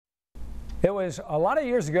It was a lot of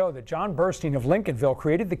years ago that John Burstein of Lincolnville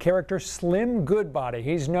created the character Slim Goodbody.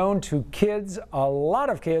 He's known to kids, a lot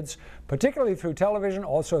of kids, particularly through television,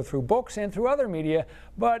 also through books and through other media,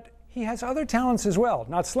 but he has other talents as well.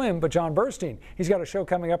 Not Slim, but John Burstein. He's got a show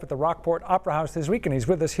coming up at the Rockport Opera House this week, and he's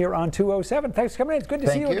with us here on 207. Thanks for coming in. It's good to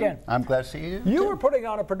see you again. I'm glad to see you. You were putting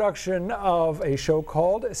on a production of a show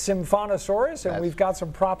called Symphonasaurus, and we've got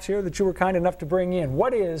some props here that you were kind enough to bring in.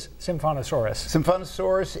 What is Symphonasaurus?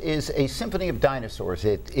 Symphonasaurus is a symphony of dinosaurs.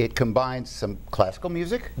 It combines some classical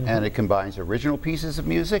music, and it combines original pieces of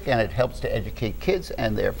music, and it helps to educate kids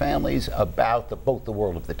and their families about both the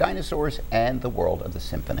world of the dinosaurs and the world of the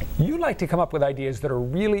symphony. You like to come up with ideas that are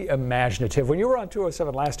really imaginative. When you were on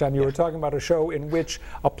 207 last time, you were talking about a show in which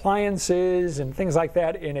appliances and things like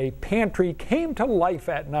that in a pantry came to life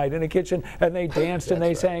at night in a kitchen, and they danced and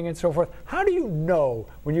they sang and so forth. How do you know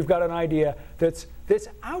when you've got an idea that's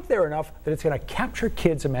out there enough that it's going to capture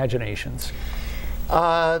kids' imaginations?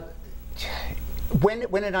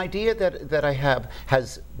 When an idea that I have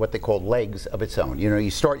has what they call legs of its own,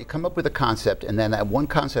 you come up with a concept, and then that one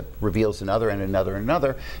concept reveals another and another and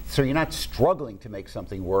another, so you're not struggling to make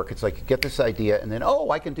something work. It's like you get this idea, and then, oh,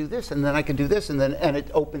 I can do this, and then I can do this, and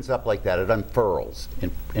it opens up like that. It unfurls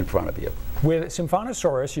in front of you. With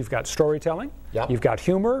Symphonasaurus, you've got storytelling, you've got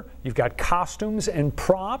humor, you've got costumes and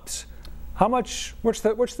props. How much, what's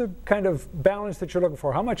the kind of balance that you're looking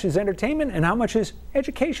for? How much is entertainment and how much is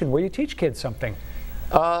education, where you teach kids something?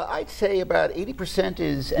 I'd say about 80%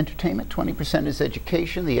 is entertainment, 20% is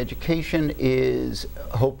education. The education is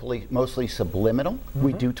hopefully mostly subliminal.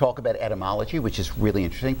 We do talk about etymology, which is really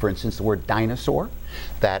interesting. For instance, the word dinosaur,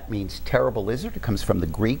 that means terrible lizard. It comes from the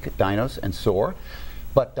Greek dinos and saur,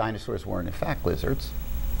 but dinosaurs weren't in fact lizards.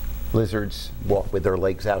 Lizards walk with their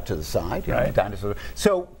legs out to the side, dinosaurs.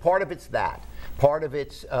 So part of it's that. Part of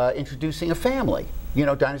it's introducing a family.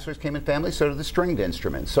 Dinosaurs came in families, so do the stringed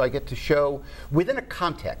instruments. So I get to show within a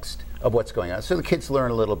context of what's going on. So the kids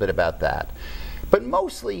learn a little bit about that. But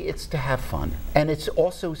mostly it's to have fun. And it's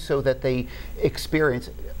also so that they experience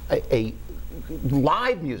a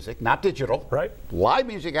live music, not digital. Right. Live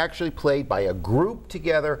music actually played by a group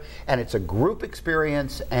together, and it's a group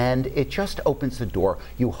experience, and it just opens the door,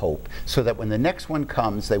 you hope, so that when the next one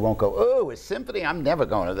comes, they won't go, oh, a symphony? I'm never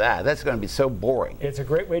going to that. That's going to be so boring. It's a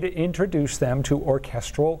great way to introduce them to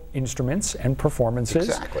orchestral instruments and performances.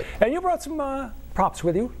 Exactly. And you brought some props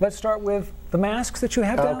with you. Let's start with the masks that you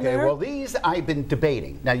have down there. Okay, well, these I've been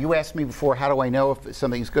debating. Now, you asked me before, how do I know if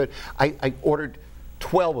something's good? I ordered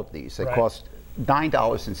 12 of these. They cost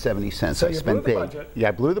 $9.70. So you blew the budget. Yeah,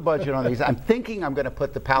 I blew the budget on these. I'm thinking I'm going to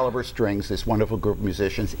put the Palaver Strings, this wonderful group of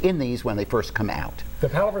musicians, in these when they first come out. The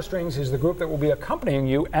Palaver Strings is the group that will be accompanying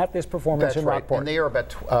you at this performance in Rockport. And they are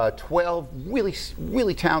about 12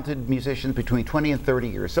 really talented musicians between 20 and 30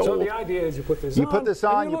 years old. So the idea is you put this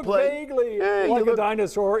on, you play vaguely like a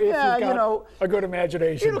dinosaur if you've got a good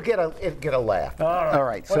imagination. It'll get a laugh. All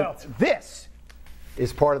right. So this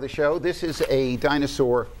is part of the show. This is a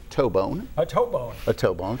dinosaur toe bone. A toe bone. A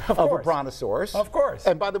toe bone of a brontosaurus. Of course.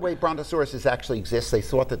 And by the way, brontosauruses actually exist. They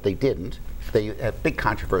thought that they didn't. They had big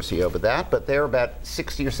controversy over that, but they're about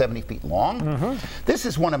 60 or 70 feet long. This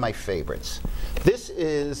is one of my favorites. This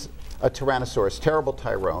is a Tyrannosaurus, terrible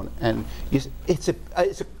Tyrone, and it's a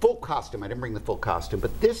full costume. I didn't bring the full costume,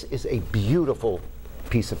 but this is a beautiful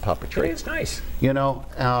piece of puppetry. It is nice.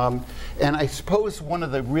 And I suppose one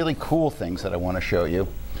of the really cool things that I want to show you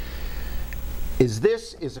is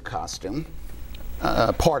this is a costume,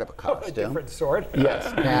 part of a costume. A different sort.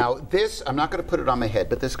 Yes. Now this, I'm not going to put it on my head,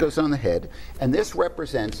 but this goes on the head, and this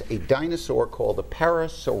represents a dinosaur called the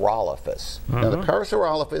Parasaurolophus. Now the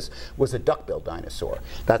Parasaurolophus was a duck-billed dinosaur.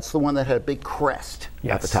 That's the one that had a big crest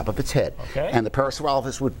at the top of its head. And the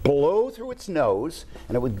Parasaurolophus would blow through its nose,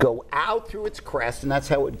 and it would go out through its crest, and that's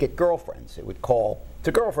how it would get girlfriends. It would call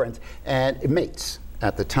to girlfriends, and mates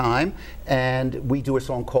at the time, and we do a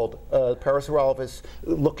song called Parasaurolophus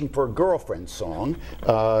Looking for a Girlfriend song,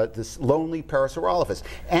 this lonely Parasaurolophus.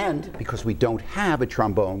 And because we don't have a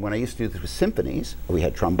trombone, when I used to do this with symphonies, we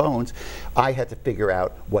had trombones, I had to figure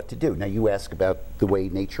out what to do. Now you ask about the way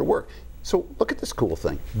nature works. So look at this cool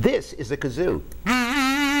thing. This is a kazoo,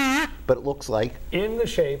 but it looks like in the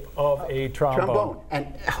shape of a trombone. And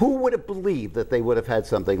who would have believed that they would have had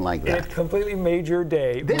something like that? It completely made your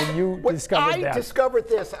day when you discovered that. I discovered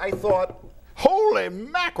this, I thought, holy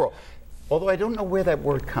mackerel. Although I don't know where that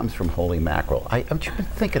word comes from, holy mackerel. I'm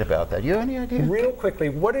thinking about that. You have any idea? Real quickly,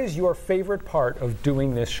 what is your favorite part of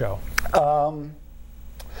doing this show?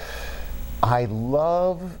 I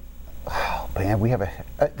love, oh man, we have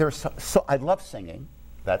I love singing.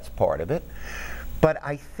 That's part of it. But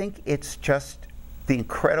I think it's just the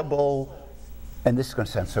incredible and this is going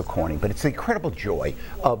to sound so corny, but it's the incredible joy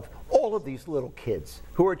of all of these little kids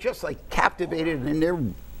who are just like captivated, and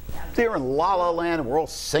they're in La La Land, and we're all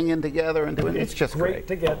singing together and doing. It's just great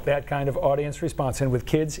to get that kind of audience response, and with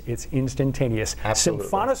kids, it's instantaneous. Absolutely.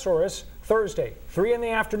 Symphonasaurus, Thursday, 3 in the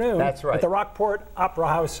afternoon. That's right. At the Rockport Opera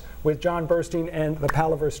House with John Burstein and the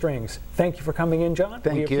Palaver Strings. Thank you for coming in, John.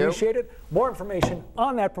 Thank you. We appreciate it. More information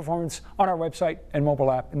on that performance on our website and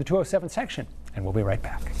mobile app in the 207 section, and we'll be right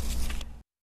back.